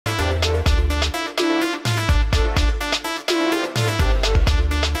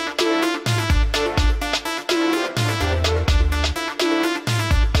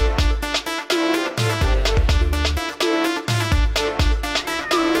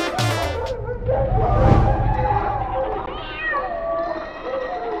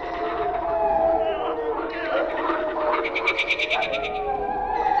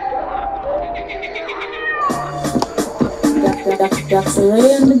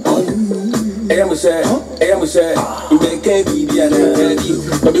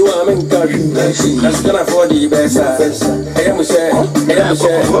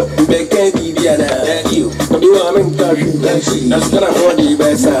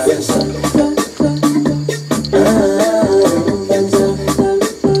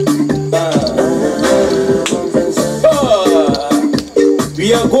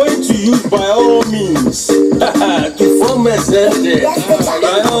We are going to use by all means to form a sentence.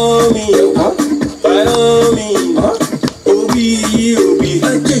 By all means, by all means. Obi, obi,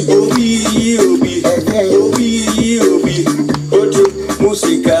 obi, obi, obi, obi. Ojo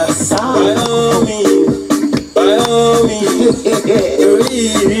musica. By all means, by all means. Obi, obi,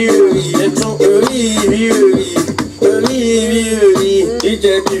 obi, obi, obi.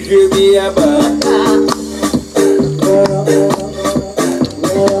 Ije bibi aba.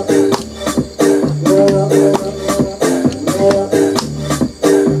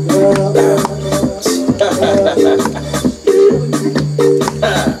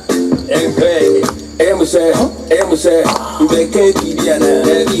 Say, they can't be the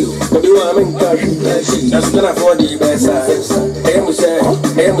you. But you are in that's gonna for the best.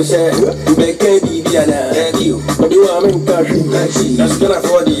 Say, they can't be the you. But you are in that's gonna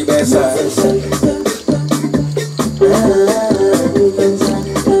for the best.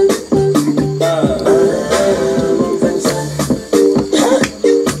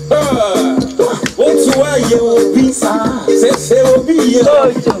 What's why you will be? Say, will be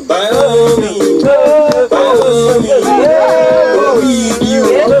by all means.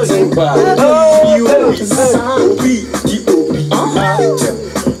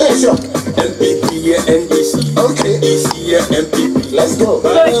 Okay. MPP. Let's go. By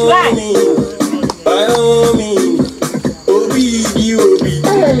all means.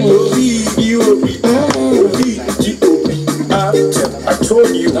 I told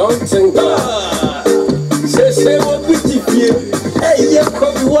you. Don't think say what we did. Hey, yeah,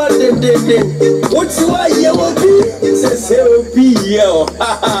 copy what them. What's why you will be? Say will be yo.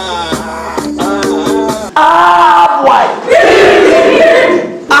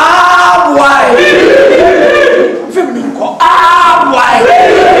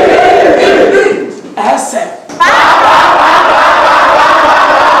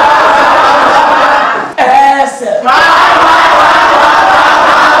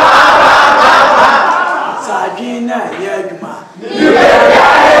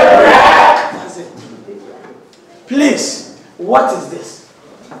 Please, what is this?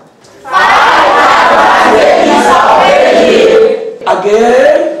 5 advantages of baking.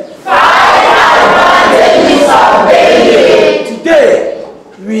 Again? 5 advantages of baking. Today,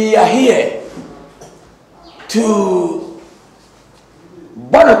 we are here to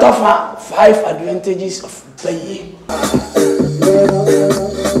offer 5 advantages of baking.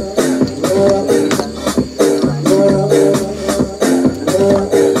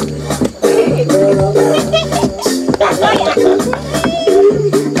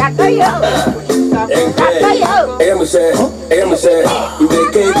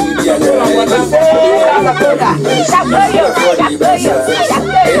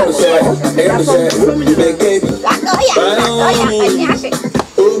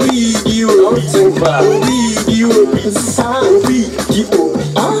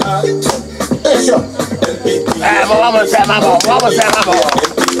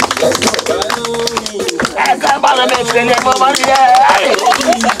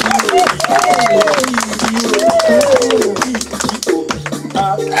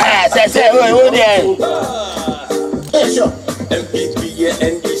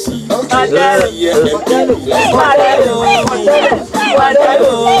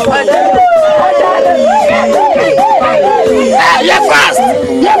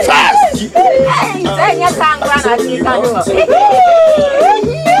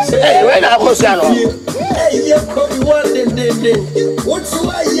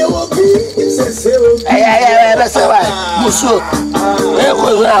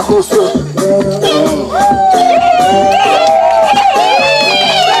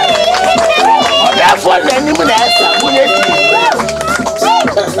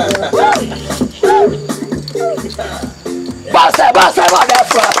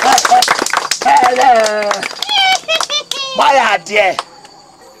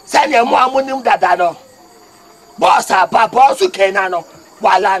 Send your mom with him that I know. Boss, Papa, who can I know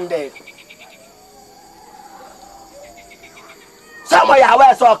while I'm there. Some of your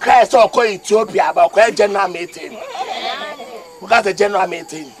words or Christ or call Ethiopia about a general meeting. We got a general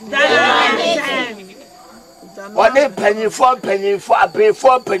meeting. One penny for a bay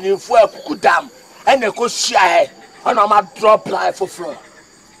for a penny for a good dam and a good share. On my drop life for floor.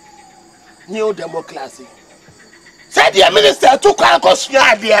 New democracy. Said the minister took a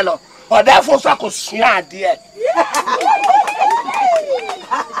cosnia dear, or therefore so cosnia dear.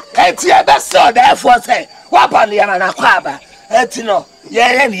 And your best so therefore say, Wapon the Anaquaba, Etino,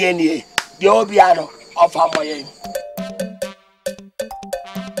 Yen, the Obiano of Hamoyen.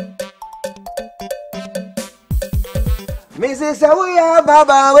 Mrs. Awuya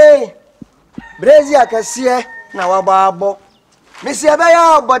Baba way. Brazia Cassia, now a barbo. Miss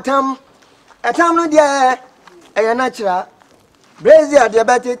Abaya bottom. A town no dear. A natural. Brazia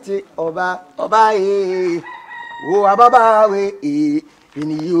diabetes oba e. Oh, Ababa way.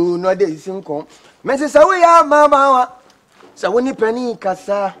 In you no days in come. Mrs. Awuya Mama. So when you penny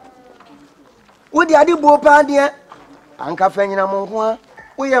cassa. Would the Adibo Padia? Anka Fenina Monqua.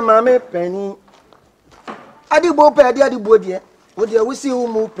 We are Mammy Penny. Adibo Padia di Bodia. Would you see who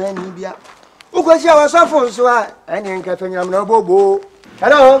move penny bia? Who was your suffering so and in Cafenyam no bobo?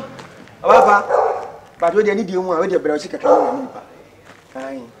 Hello, Papa. But we didn't do one with your brother.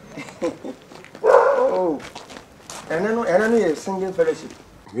 Oh, and I know you're singing fellowship.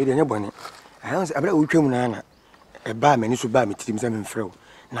 We didn't know. I was about to come Nana. A barman is to buy me to him fro.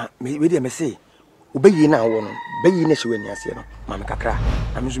 Now, maybe I may say, Obey now, Bay Nash when you say, Mamma Cacra.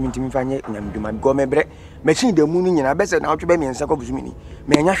 I'm assuming to me find it and do my gourmet bread. Machine the moon in a best now to buy me and suck of mini.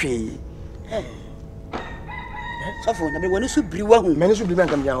 May I say? So for number one is to be one, men should be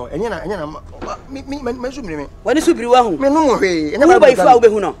back and now, and me, when is to be one, men no way, and never by far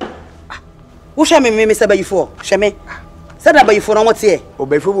Behuno. Who shall me, Mr. Abeyifor? Shame? Said Abeyifor on what's here?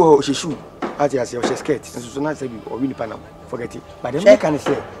 Obey for she shoot. As I say, she scared, and so nice of you or really panel. Forget it. But then I can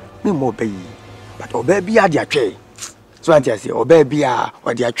say, no more baby. But obey be a dear tray. So I say, obey be a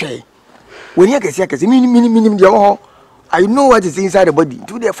or dear tray. When you can say, minimum, I know what is inside the body.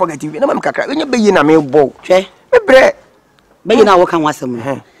 Do they forget you? I'm cacra. When you be in a mail bowl, tray, a bread. But you now can want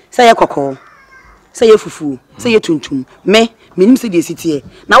some. Say a cocoa. Say a fufu. Say a tuntum. Me, see city.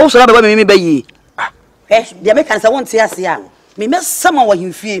 Now also have a baby by ye. The Americans I won't say as young. Me miss someone what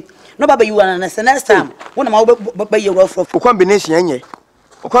you feel. No, Baba, you are next time. One of my baby your for combination, a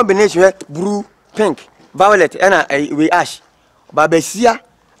combination blue, pink, violet, and we ash. Babesia,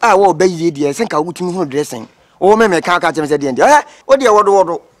 I will be ye, I think I would do dressing. Oh, me can't catch him at the end. What do you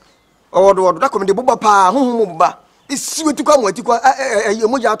order? Or that come the Baba, whom it's sweet to come with you. Your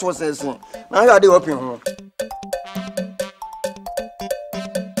mother was saying. Now you are the open.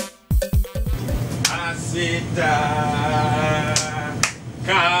 I sit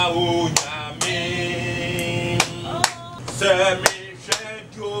Kaunami, Semi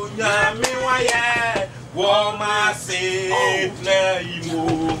Shedunami, why, Woma said, Naimu,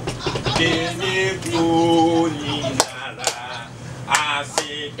 Demi Nara,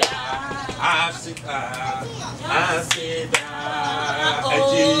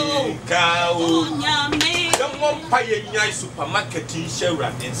 Kaunami, the Pioneer supermarket in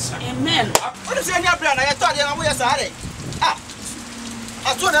Sheraton. Amen. What is your plan? I thought you were sorry.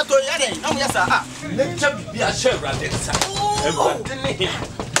 I told her to Yaddy, no, yes, let be a Sheraton.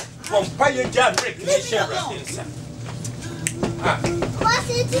 From Pioneer Jam Rick, Sheraton. What's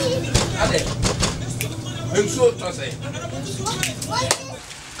it? I'm so to say.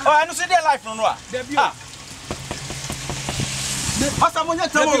 Oh, I don't see their life from what? Masa mo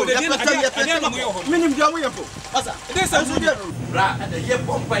nyata mo de minim dia mo yefo masa de se so dia ra de ye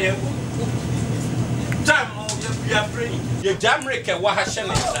pompa ye time mo ye bia free ye jamreke wa ha hye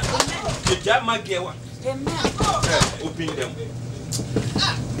ne sa ye jamage wa open them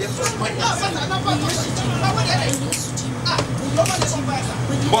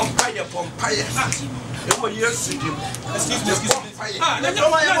pompa ye e mo yesu dim excuse me I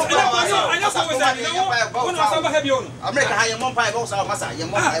America high Mompire boss our massa, your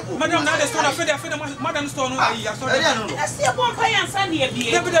madam, now the store of Madam Stone. I see a bonfire and Sunday.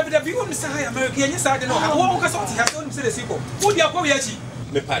 The view of Mr. American, yes, I don't know how long has done to the sequel. Who the Apoyachi?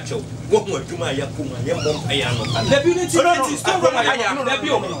 Me Pacho, what more to my Yakuma, Yamon, the beauty is still from my oh,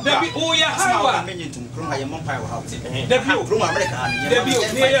 yeah, opinion to my Mompire house. The view from America, the view,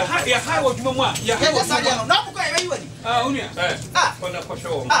 how would you want? Yes, I don't know.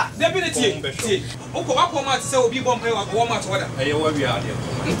 Deputy, Okoma say be bomb water.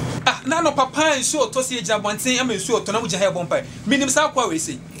 Nano papa and show to see Japan say I'm sure to know which hair bomb. Minim South we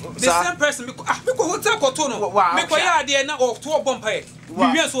see. The same person because hotel cotono. Make a idea now of 2 bomb. We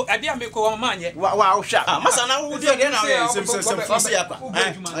so I dare make one man yet. Wow, shot. Masana would do again.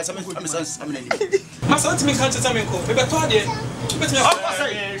 My son to me can't tell me, but told you.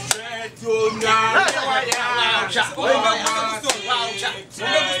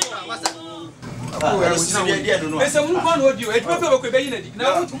 Ese mu kwano odi o etwa fe bokwe be yinadi na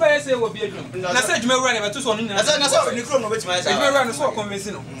wo tuba ese wo bi adwum na se adwuma wura ne beto so no nyina na se ni kro no betima ese adwuma wura no so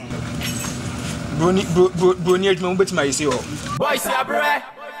convince no broni adwuma mu betima ese ho boys abre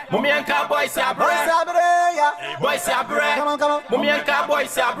mumienka boys abre boys abre mumienka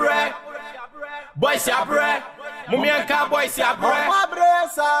boys abre boys abre mumienka boys abre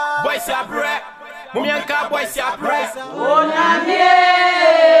boys abre mumienka boys abre onamie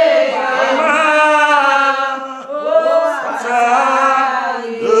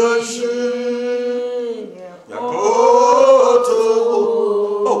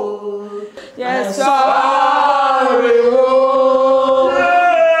yes sorry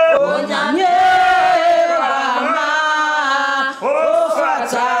onamie mama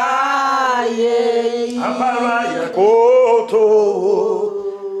ofataye amara yakoto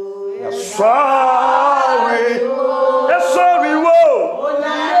sorry sorry wo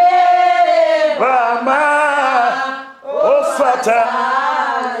mama ofata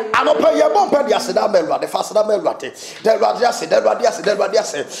anopa ye bompa dia se da melwa de fast da melwa te de radia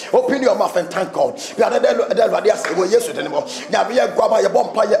se open your mouth and thank God we are de radia se wo yesu de mo nya be ye gwama ye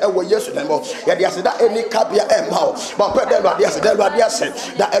bompa ye wo yesu de mo ye dia se da eni kabia e ma bompa de radia se e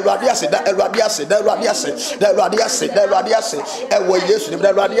wo yesu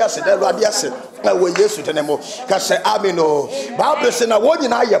de radia se wo yesu de mo ka se amen o bible say na wo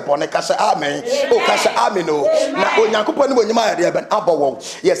nyina ye bone ka se amen o ka se amen o na onyankopon ni monyima ya de ben abowo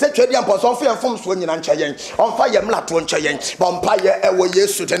ye se twedi amposo mfa yemfom so nyina nchayen onfa ye mlato nchayen bompa ye ewo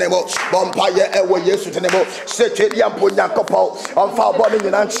yesu tenemo bompa ye ewo yesu tenemo se twedi ampo nyankopon onfa body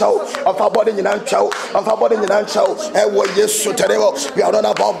nyina nchaw onfa body nyina nchaw ewo yesu tenemo we are on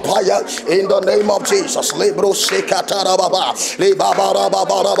a bompa in the name of Jesus libro sekatara baba le baba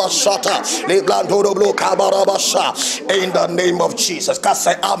baba shata le blando blo kabara basha in the name of Jesus ka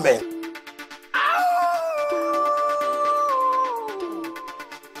say amen.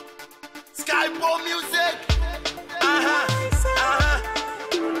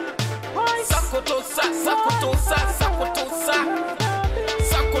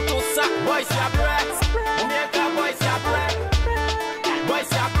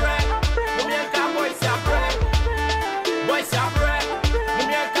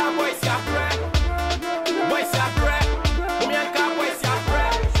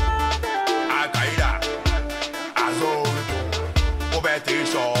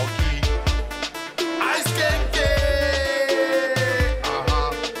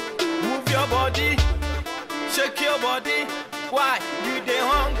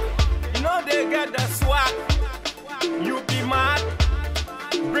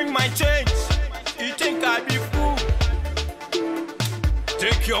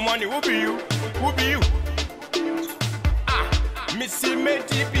 Your money will be you. Missy me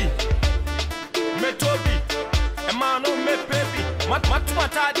TV, me Toby, Emano me baby,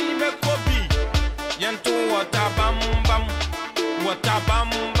 Matadi me Kobe, Yanto wata bam bam,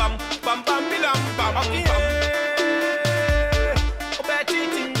 bam bilam bam bam. Obeti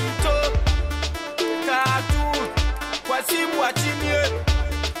tinto, katu, kwasi watching you.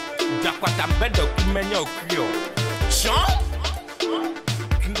 Jakwata bedo kumenyo kyo. Sean?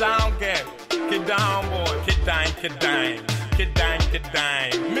 Down, get down, boy, get down.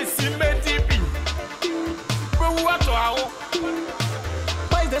 Missy me TV. But what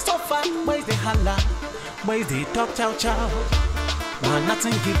boys they suffer, boys they holla, boys they talk chow. Man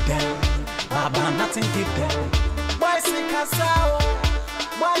nothing give them, Baba nothing give them. Boys see Kasao,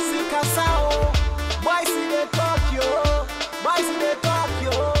 boys see they talk yo,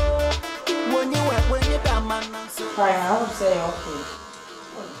 When you down man. Hi, I would say okay.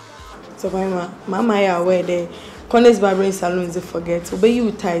 So mama ya aware there Corners Barbering Salon is forget obey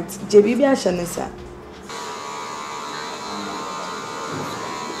you tight JB bi ashanesa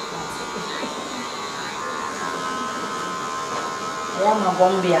ya ma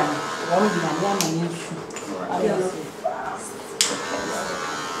bombia ya ma nishu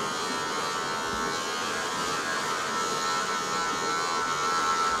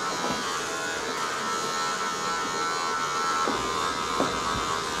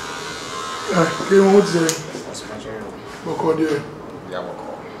Quem vamos dizer? Bocó de.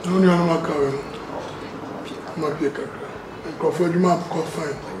 Não é uma cara. Uma pica. Qual foi de uma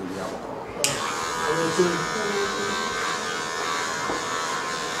cofã?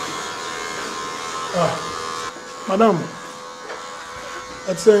 Madam,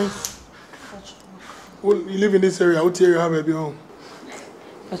 I'd say, well, you live in this area. What area you have a baby home?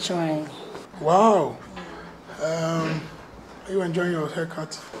 Wow. Are you enjoying your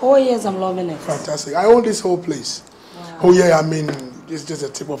haircut? Oh yes, I'm loving it. Fantastic. I own this whole place. Wow. Oh yeah, I mean, this is just the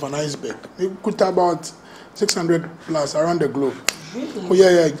tip of an iceberg. We could have about 600 plus around the globe. Really? Oh,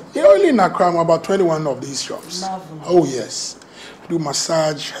 yeah. Only in Accra, about 21 of these shops. Marvelous. Oh, yes. Do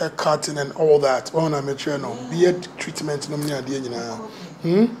massage, hair cutting, and all that. Oh, I'm no beard treatment. No, I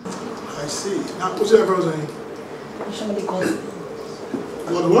see. Now, what's your brother saying?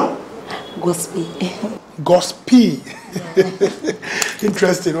 What? Gospel. Gospel.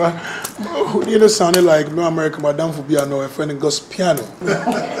 Interesting, right? You know, sounded like no American Madame for piano, a friend in Gospiano.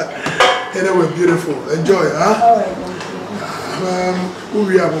 Anyway, beautiful. Enjoy, huh? All right, thank you. Who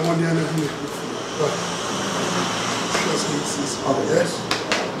we have on the end of the yes.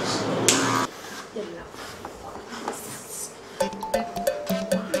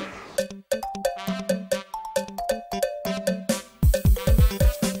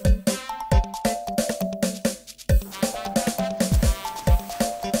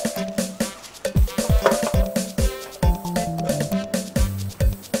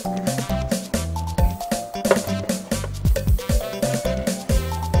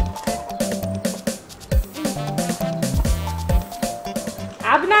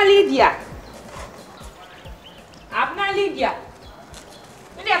 Lydia.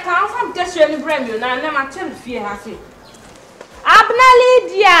 Lydia, can't some get you any brand you now, never tell fear has it. Abna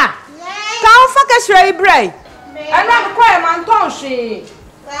Lydia! Can't focus your brain. I'm not quite my tongue, she.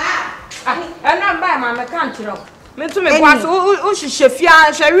 I'm not by my country. Me to me was oh, she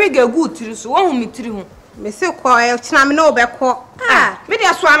shefia, she rig a good to so one me through. Mr. Coil, Snam no back. Ah, maybe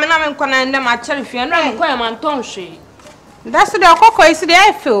a swam and I'm going to my cherry and I'm quite my tongue, she. That's the cocoa is the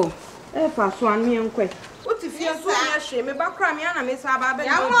Eiffel. If I swan me and quick. What if you are so ashamed? Me back cram yana Miss Abba.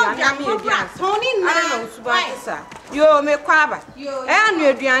 Tony, you me quaba. And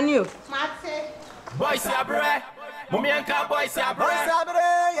you do Boys, Abre, Mumianka, boys, Abre,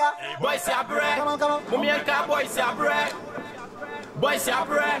 boys, Abre, Mumianka, boys, Abre, boys,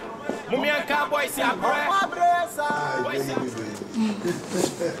 Abre, Mumianka, boys, Abre.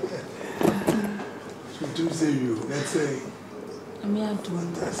 To say you, let's say. I'm here to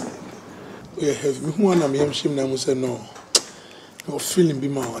understand. Yeah, have me one of them shame now say no. Your feeling be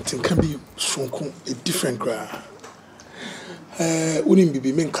more, I think can be shrunken a different cry. Wouldn't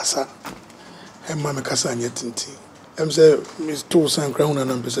be men kasa. And Mamma Kasa and yet. I'm say Miss Tosan Crown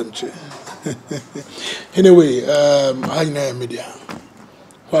and Ampesanche. Anyway, I know media.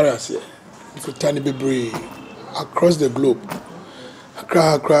 What I say, if you tiny baby across the globe.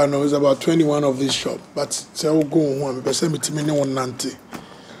 Accra now is about 21 of this shop, but say I'll go one, but send me to me no 190.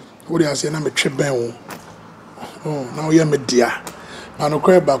 What do I say? I'm a trip ben. Oh, now you're media. Man,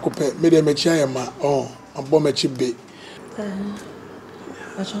 okay, back up, made a mechia, oh, a bomb a chip bait. But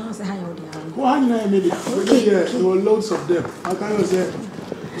you know, say hi, One media. There were loads of them. I can't say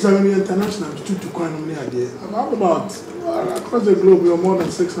it's an international to coin on the idea. About across the globe, there are more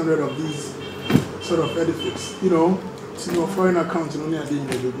than 600 of these sort of edifices, you know. See your foreign account in only a day in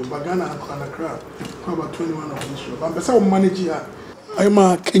the but Ghana and Accra, about 21 of these shops. I'm beside manage here. I'm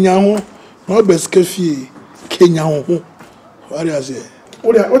a Kenyan, no best cafe, Kenyan. What do I say?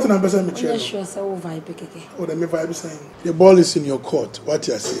 What an ambassador? Yes, sure, so vibe. What am I vibe saying? The ball is in your court. What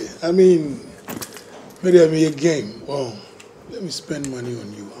you say? I mean, maybe I mean a game. Oh, let me spend money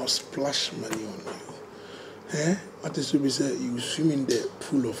on you. I'll splash money on you. Eh? What is to be said? You swim in the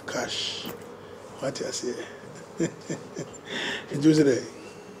pool of cash. What you say? And you say,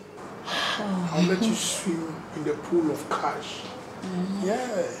 I'll let you swim in the pool of cash.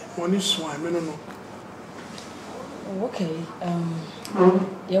 Yeah, when you swim, I don't know. Okay.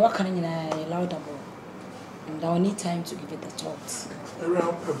 You're working in a loud and I'll need time to give it the thoughts.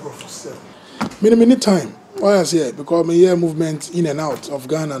 Around pepper for sale. Many time. Why I say because my year movement in and out of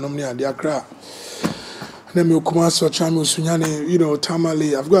Ghana, normally at the Accra. Then me come out so chami usunyane, you know,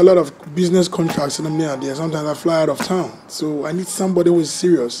 Tamale. I've got a lot of business contracts in there. Sometimes I fly out of town, so I need somebody who is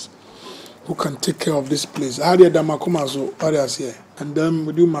serious, who can take care of this place. I had a damakoma so what I say, and then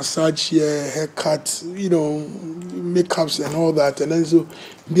we do massage here, haircut, you know, makeups and all that, and then so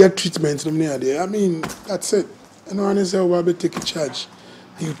their treatment in there. I mean, that's it. You know, and say, "Oh, I take charge."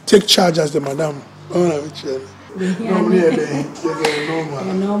 You take charge as the madam. Normally,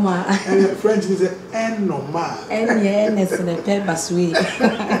 normal. And French is en normal. En is the paper sweet.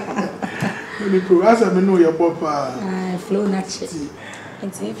 Let me ask me know your papa. Flow naturally.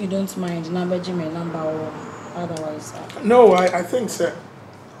 And if you don't mind, number Jimmy number or otherwise. No, I think so.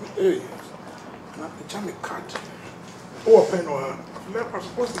 Hey, I'm a card. Oh, a pen or I'm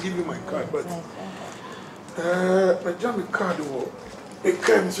supposed to give you my card, but my jammy card will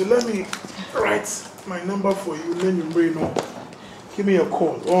come. So let me write my number for you, then you bring on. Give me a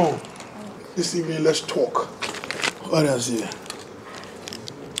call. Oh, this evening let's talk. What else here?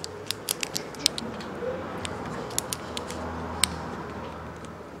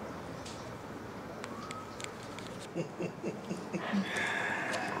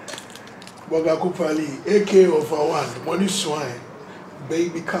 Bogakupali, AK over 1, money swine,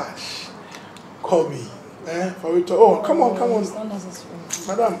 baby cash. Call me. For it to, oh, come on. It's not necessary.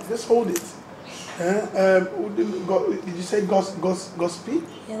 Madam, just hold it. Did you say gossipy?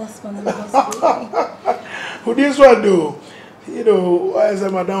 Yeah, that's my name, gossipy. Who this one do? You know, why is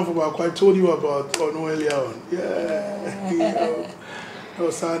that madam from I told you about earlier on? Yeah. You know, I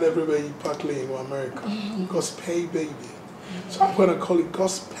was sad everybody partly in America. Gospel baby. So I'm gonna call it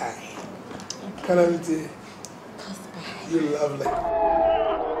gospel. Can I say? You lovely.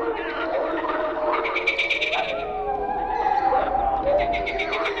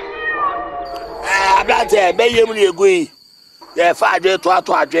 Ablante, be yemu ni egui. Ye fa adwe to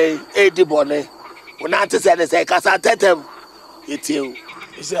adwe edi bone. Una ante say kasa tetem. It's you.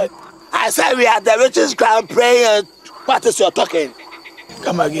 He said, I said we are the richest crown praying. What is your talking?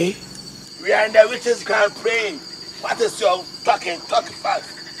 Come again. We are in the richest crown praying. What is your talking? Talk fast.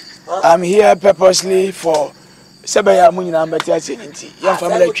 Huh? I'm here purposely for Sabaya Munina Matiasinity. Young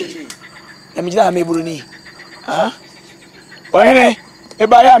family tree. Namija Mebruni. Huh? Why,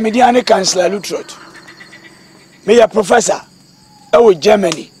 Ebaya Mediani Councillor Lutrot. Me a professor. Oh,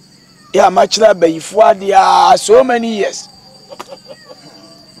 Germany. Yeah, much like Abeyifor. There are so many years.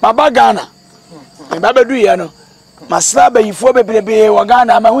 Baba Ghana. Me baba do ya no. Masla Abeyifor bebrebe wa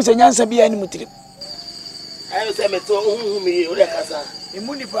Ghana ma hu se nyansa bia ni mutiri. Ayo se meto ohumi o de kasa.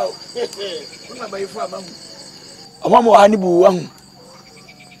 Imuni pa o. Una Abeyifor amahu. Amamo ani bu wa hu.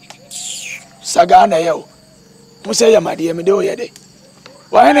 Sagana yo. Musa ya made me de o ye de.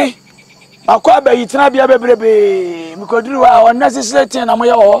 Wa ne? Akwa Abeyitena bia bebrebe. Mikoduru wa unnecessary thing na mo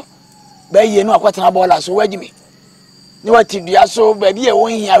ye ho. Be ye no akwatena bola so wagimi. Ni wati dua so baby e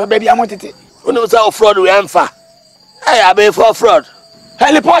won hia baby amotete unu say fraud we amfa Abeyifor fraud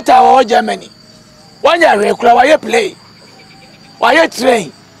heliporter o Germany won ya rekura wa ye play wa ye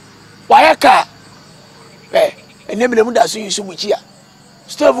train wa ye car enemele mu da so yisu buchi a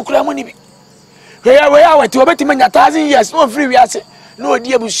stove kura mu ni bi we ya wati obeti manya 1000 years no free we ase no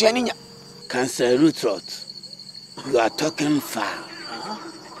odi abusua ni nya Cancer Rutrot, you are talking far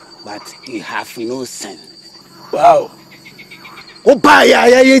but you have no sense. Wow. Oba ya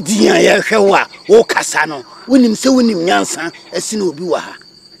ye dian ye hwewa o kasa no wonim se wonim nyansa esi na obi wa ha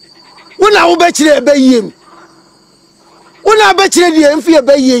wona wo ba kire ebe yiem wona ba kire die mfi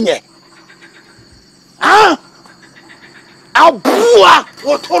ebe yie nye ah abua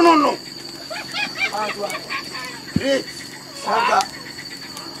wo tono no Sanga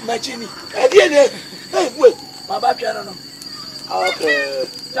machini edie ne wait baba piano no okay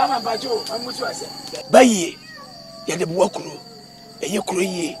jama bajo amusu ase bayi ye de buakuro eye kuro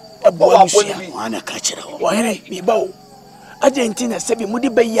yi ebuwa musia wana ka kire ho wo hene mi ba o Argentina sebi mudi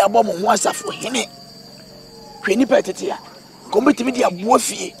bayi abo mo ho asafo hene hweni petete ya kombetimi di abuo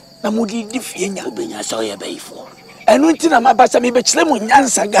fie na mudi di fie nya obenya so ye Abeyifor enu ntina mabasa me be kire mu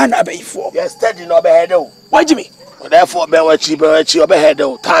nyansa Ghana Abeyifor yes steady no be head o wajimi therefore be wachi obe head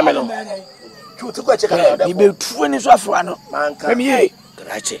o time no chutu kwa cheka na mi be tuo ni so afro no me ye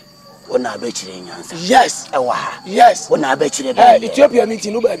grache wona be kire nyansa yes ewa yes wona be kire be Ethiopia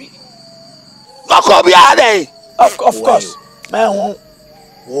meeting no baby Makobi ade of course man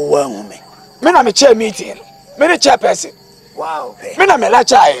wo hu me na me chair meeting me the chairperson wow me na me la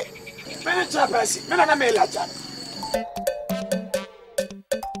chair me the chairperson me na me la chair